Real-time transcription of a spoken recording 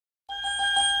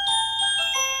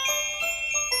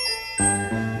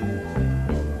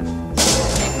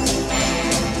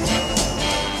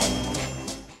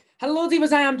Hello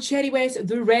divas, I am Cherry West,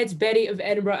 the Red Berry of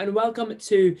Edinburgh, and welcome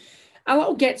to a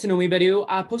little get to know me video.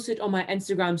 I posted on my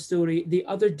Instagram story the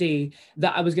other day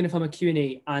that I was going to film a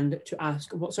Q&A and to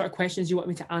ask what sort of questions you want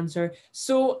me to answer.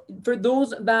 So for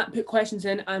those that put questions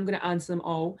in, I'm going to answer them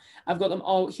all. I've got them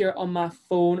all here on my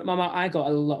phone. Mama, I got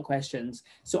a lot of questions,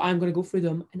 so I'm going to go through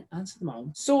them and answer them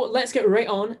all. So let's get right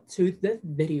on to the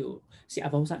video. See,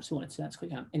 I've always actually wanted to, that's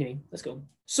quick. Anyway, let's go.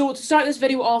 So to start this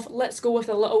video off, let's go with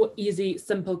a little easy,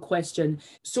 simple question.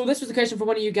 So this was a question from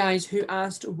one of you guys who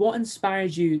asked, what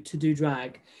inspired you to do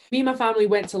drag? Me and my family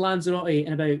went to Lanzarote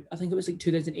in about, I think it was like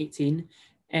 2018.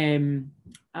 And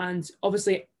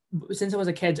obviously, since I was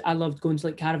a kid, I loved going to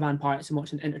like caravan parties and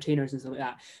watching entertainers and stuff like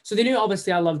that. So they knew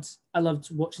obviously I loved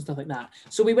watching stuff like that.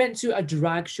 So we went to a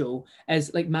drag show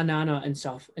as like my nana and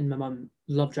stuff, and my mum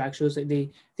love drag shows. Like they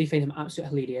find them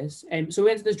absolutely hilarious. So we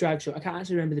went to this drag show. I can't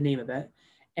actually remember the name of it.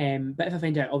 But if I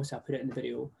find out, obviously I'll put it in the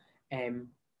video.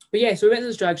 But yeah, so we went to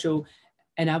this drag show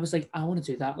and I was like, I want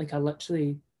to do that. Like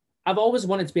I've always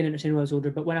wanted to be an entertainer when I was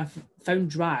older, but when I found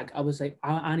drag, I was like,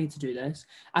 I need to do this.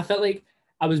 I felt like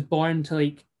I was born to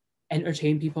like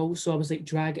entertain people. So I was like,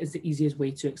 drag is the easiest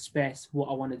way to express what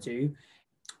I want to do.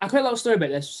 I quite a little story about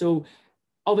this. So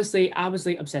obviously I was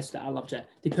like obsessed with it. I loved it.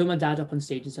 They put my dad up on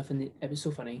stage and stuff and it was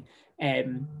so funny.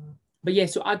 But yeah,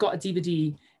 so I got a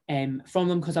DVD from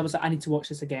them because I was like, I need to watch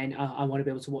this again. I want to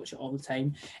be able to watch it all the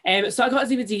time. So I got a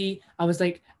DVD. I was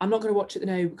like, I'm not going to watch it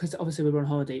now because obviously we were on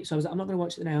holiday. So I was like, I'm not going to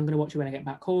watch it now. I'm going to watch it when I get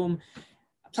back home.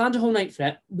 I planned a whole night for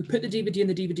it. We put the DVD in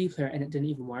the DVD player and it didn't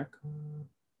even work.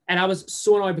 And I was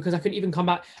so annoyed because I couldn't even come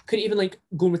back. I couldn't even like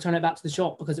go and return it back to the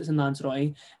shop because it's in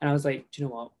Lanzarote. And I was like, do you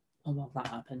know what? Oh, well, that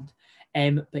happened.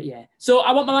 But yeah, so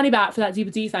I want my money back for that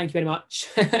DVD. Thank you very much.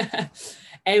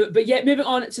 But yeah, moving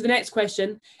on to the next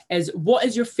question is, what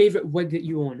is your favorite wig that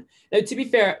you own? Now, to be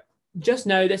fair, just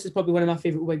now, this is probably one of my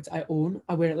favorite wigs I own.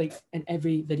 I wear it like in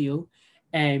every video.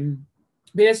 But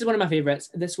this is one of my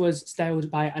favorites. This was styled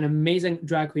by an amazing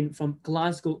drag queen from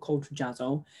Glasgow called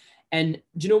Jazzle. And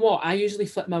do you know what? I usually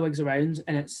flip my wigs around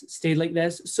and it's stayed like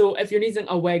this. So if you're needing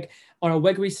a wig or a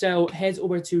wig restyle, head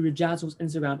over to Rajazzle's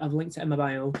Instagram. I've linked it in my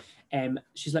bio.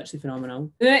 She's literally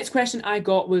phenomenal. The next question I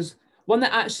got was one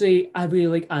that actually I really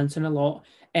like answering a lot.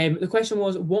 The question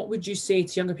was, what would you say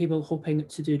to younger people hoping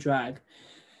to do drag?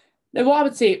 Now, what I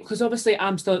would say, because obviously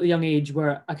I'm still at the young age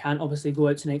where I can't obviously go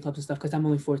out to nightclubs and stuff because I'm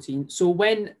only 14. So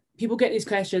when people get these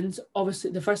questions,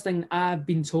 obviously the first thing I've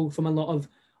been told from a lot of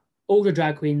older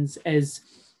drag queens is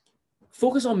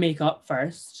focus on makeup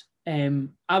first.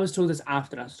 I was told this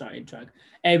after I started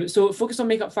drag. So focus on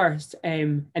makeup first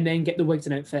and then get the wigs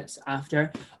and outfits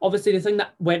after. Obviously, the thing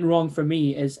that went wrong for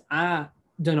me is I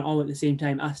done it all at the same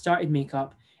time. I started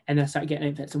makeup and then I started getting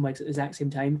outfits and wigs at the exact same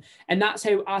time. And that's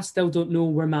how I still don't know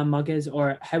where my mug is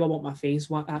or how I want my face.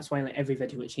 That's why like every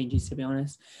video it changes, to be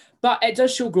honest. But it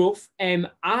does show growth. To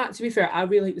be fair, I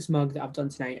really like this mug that I've done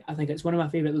tonight. I think it's one of my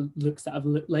favorite looks that I've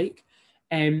looked like.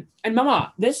 And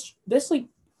mama, this like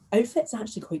outfit's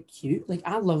actually quite cute. Like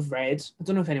I love red. I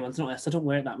don't know if anyone's noticed. I don't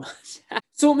wear it that much.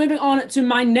 So moving on to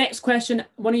my next question.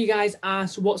 One of you guys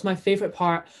asked, what's my favorite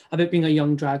part about being a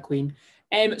young drag queen?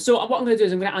 So what I'm going to do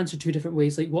is I'm going to answer two different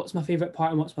ways, like what's my favorite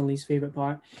part and what's my least favorite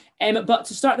part. But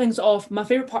to start things off, my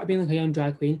favorite part of being like a young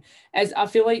drag queen is I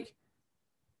feel like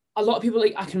a lot of people,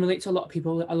 like I can relate to a lot of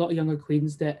people, a lot of younger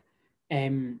queens that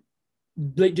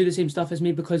like do the same stuff as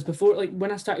me, because before, like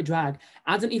when I started drag,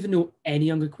 I didn't even know any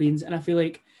younger queens, and I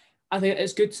think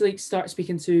it's good to like start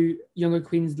speaking to younger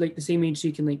queens like the same age so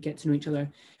you can like get to know each other.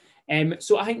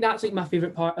 So I think that's like my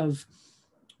favorite part of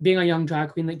being a young drag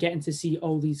queen, like getting to see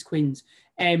all these queens.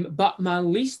 But my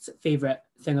least favorite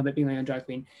thing about being a young drag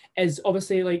queen is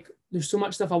obviously like there's so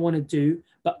much stuff I want to do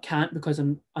but can't because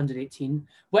I'm under 18,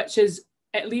 which is,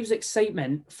 it leaves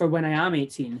excitement for when I am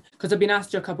 18, because I've been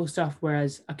asked to do a couple of stuff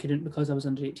whereas I couldn't because I was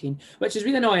under 18, which is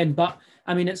really annoying, but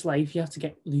I mean, it's life. You have to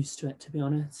get used to it, to be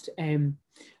honest.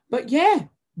 But yeah,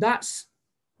 that's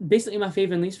basically my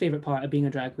favorite and least favorite part of being a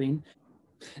drag queen.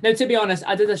 Now, to be honest,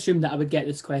 I did assume that I would get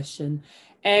this question.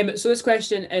 So this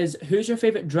question is, who's your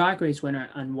favorite drag race winner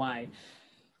and why?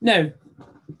 Now,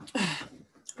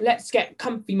 let's get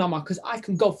comfy, mama, because I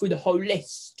can go through the whole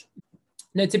list.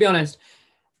 Now, to be honest,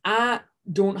 I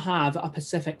don't have a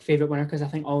specific favorite winner because I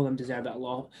think all of them deserve it a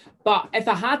lot. But if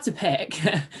I had to pick,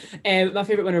 my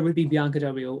favorite winner would be Bianca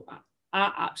Del Rio.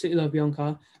 I absolutely love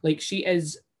Bianca. Like, she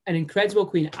is an incredible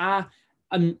queen.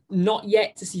 I'm not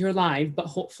yet to see her live, but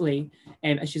hopefully,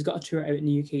 she's got a tour out in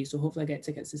the UK, so hopefully I get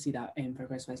tickets to see that for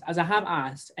Christmas, as I have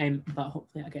asked, but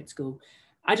hopefully I get to go.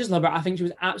 I just love her. I think she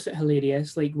was absolutely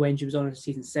hilarious, like when she was on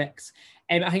season 6.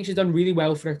 I think she's done really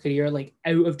well for her career, like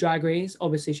out of Drag Race.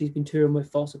 Obviously, she's been touring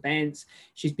with False Events.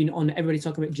 She's been on Everybody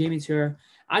Talking About Jamie tour.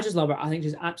 I just love her. I think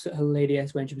she's absolutely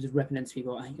hilarious when she was ripping into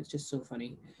people. I think it's just so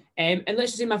funny. And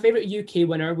let's just say my favorite UK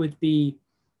winner would be,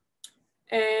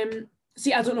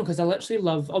 see, I don't know, because I literally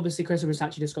love, obviously, Christopher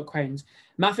Versace just got crowns.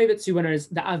 My favorite 2 winners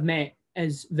that I've met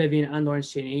is Vivian and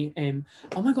Lawrence Chaney.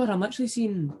 Oh my God, I'm literally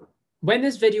seeing... When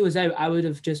this video is out, I would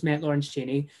have just met Lawrence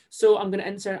Chaney. So I'm going to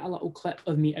insert a little clip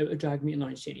of me out of drag meeting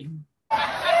Lawrence Chaney.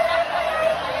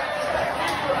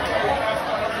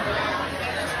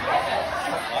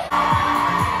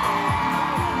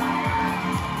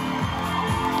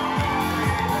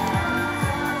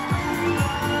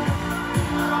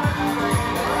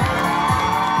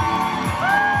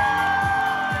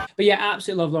 But yeah, I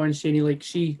absolutely love Lawrence Chaney. Like,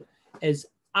 she is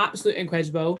absolutely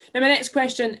incredible. Now, my next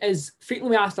question is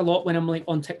frequently asked a lot when I'm like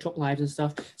on TikTok lives and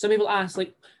stuff. Some people ask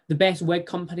like the best wig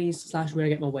companies / where I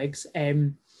get my wigs.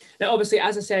 Now, obviously,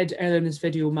 as I said earlier in this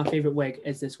video, my favorite wig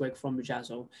is this wig from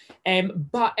Rajazzle.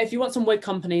 But if you want some wig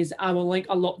companies, I will link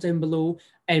a lot down below,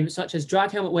 such as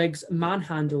Drag Helmet Wigs,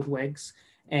 Manhandled Wigs,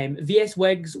 VS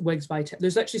Wigs, Wigs by Tip.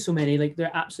 There's actually so many, like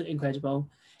they're absolutely incredible.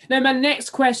 Now, my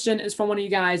next question is from one of you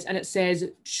guys, and it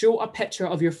says, show a picture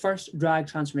of your first drag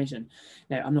transformation.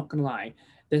 Now, I'm not going to lie.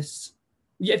 This,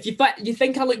 if you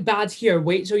think I look bad here,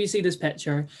 wait till you see this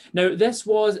picture. Now, this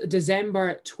was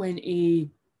December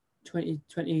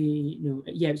 2020. No,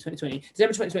 yeah, it was 2020.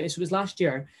 December 2020, so it was last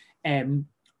year.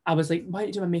 I was like, why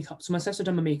didn't you do my makeup? So my sister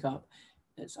done my makeup.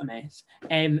 It's a mess.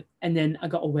 And then I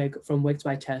got a wig from Wigs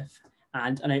by Tiff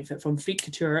and an outfit from Freak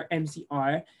Couture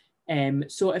MCR.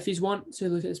 So if you want to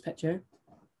look at this picture,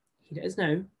 here it is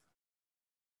now.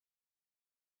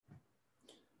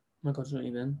 Oh my God, don't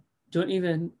even,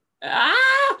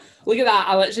 look at that.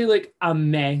 I literally look a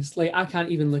mess. Like, I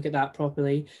can't even look at that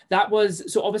properly. That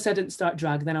was, so obviously I didn't start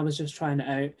drag, then I was just trying it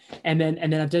out. And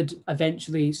then I did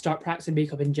eventually start practicing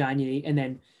makeup in January, and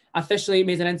then officially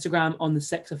made an Instagram on the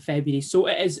 6th of February. So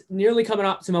it is nearly coming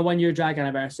up to my 1-year drag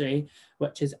anniversary,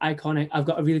 which is iconic. I've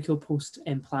got a really cool post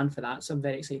planned for that, so I'm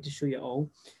very excited to show you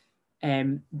all.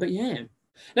 But yeah.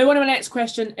 Now, one of my next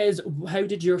question is, how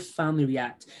did your family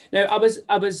react? Now, I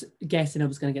was guessing I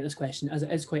was going to get this question, as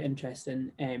it is quite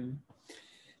interesting.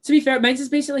 To be fair, mine is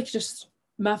basically just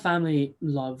my family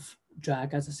love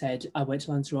drag. As I said, I went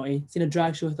to Lanzarote, seen a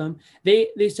drag show with them. They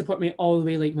support me all the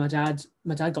way. Like my dad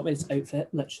got me this outfit,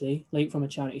 literally, like from a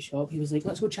charity shop. He was like,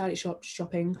 let's go charity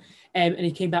shopping. And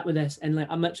he came back with this, and like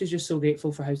I'm literally just so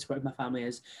grateful for how supportive my family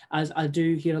is, as I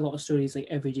do hear a lot of stories like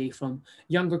every day from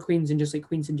younger queens and just like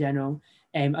queens in general.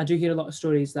 I do hear a lot of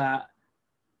stories that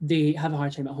they have a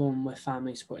hard time at home with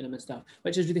family supporting them and stuff,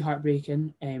 which is really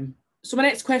heartbreaking. So my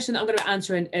next question that I'm going to be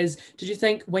answering is, did you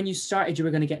think when you started you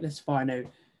were going to get this far? Now,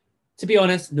 to be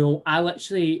honest, no. I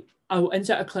will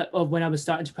insert a clip of when I was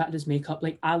starting to practice makeup.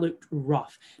 Like, I looked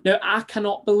rough. Now, I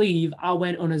cannot believe I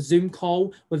went on a Zoom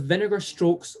call with Vinegar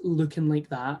Strokes looking like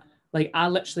that. Like, I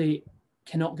literally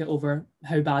cannot get over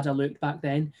how bad I looked back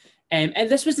then. And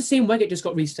this was the same wig, it just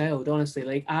got restyled, honestly.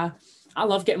 Like, I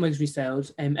love getting wigs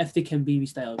restyled, if they can be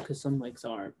restyled, because some wigs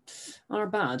are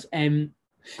bad.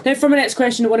 Now, for my next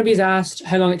question, one of you's asked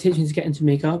how long it takes me to get into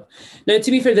makeup. Now,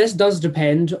 to be fair, this does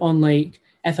depend on, like,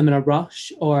 if I'm in a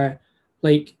rush, or,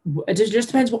 like, it just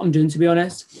depends what I'm doing, to be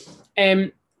honest.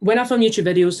 When I film YouTube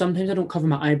videos, sometimes I don't cover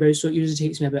my eyebrows, so it usually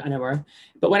takes me about an hour.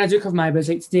 But when I do cover my eyebrows,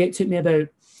 like today, it took me about,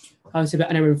 I would say,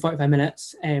 about an hour and 45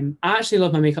 minutes. I actually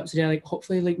love my makeup today. Like,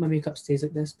 hopefully, like, my makeup stays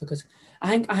like this, because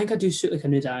I think I do suit like a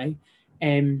nude eye.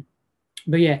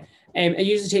 But yeah, it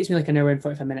usually takes me like an hour and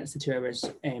 45 minutes to 2 hours,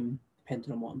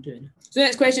 depending on what I'm doing. So the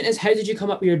next question is, how did you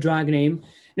come up with your drag name?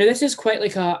 Now, this is quite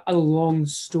like a long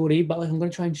story, but like I'm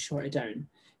going to try and short it down.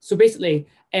 So basically,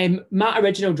 my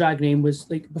original drag name was,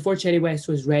 like, before Cherry West,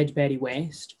 was Red Berry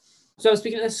West. So I was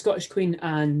speaking to this Scottish queen,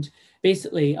 and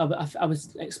basically I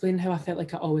was explaining how I felt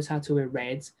like I always had to wear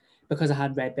red, because I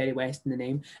had Red Berry West in the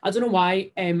name. I don't know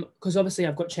why, because obviously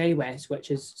I've got Cherry West,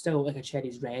 which is still like a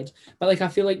cherry's red, but like I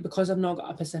feel like because I've not got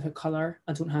a specific colour,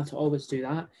 I don't have to always do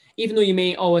that. Even though you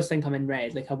may always think I'm in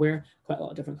red, like I wear quite a lot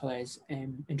of different colours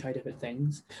and try different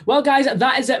things. Well, guys,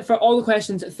 that is it for all the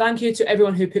questions. Thank you to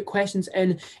everyone who put questions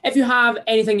in. If you have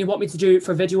anything you want me to do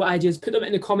for video ideas, put them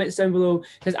in the comments down below,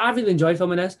 because I really enjoyed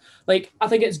filming this. Like, I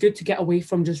think it's good to get away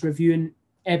from just reviewing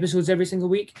episodes every single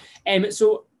week.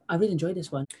 So I really enjoyed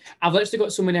this one. I've literally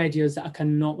got so many ideas that I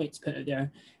cannot wait to put out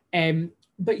there.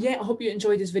 But yeah, I hope you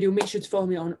enjoyed this video. Make sure to follow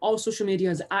me on all social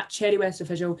medias at Cherry West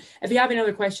Official. If you have any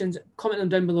other questions, comment them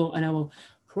down below and I will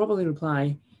probably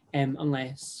reply,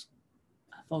 unless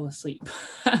I fall asleep.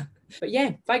 But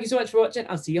yeah, thank you so much for watching.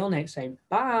 I'll see you all next time.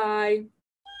 Bye.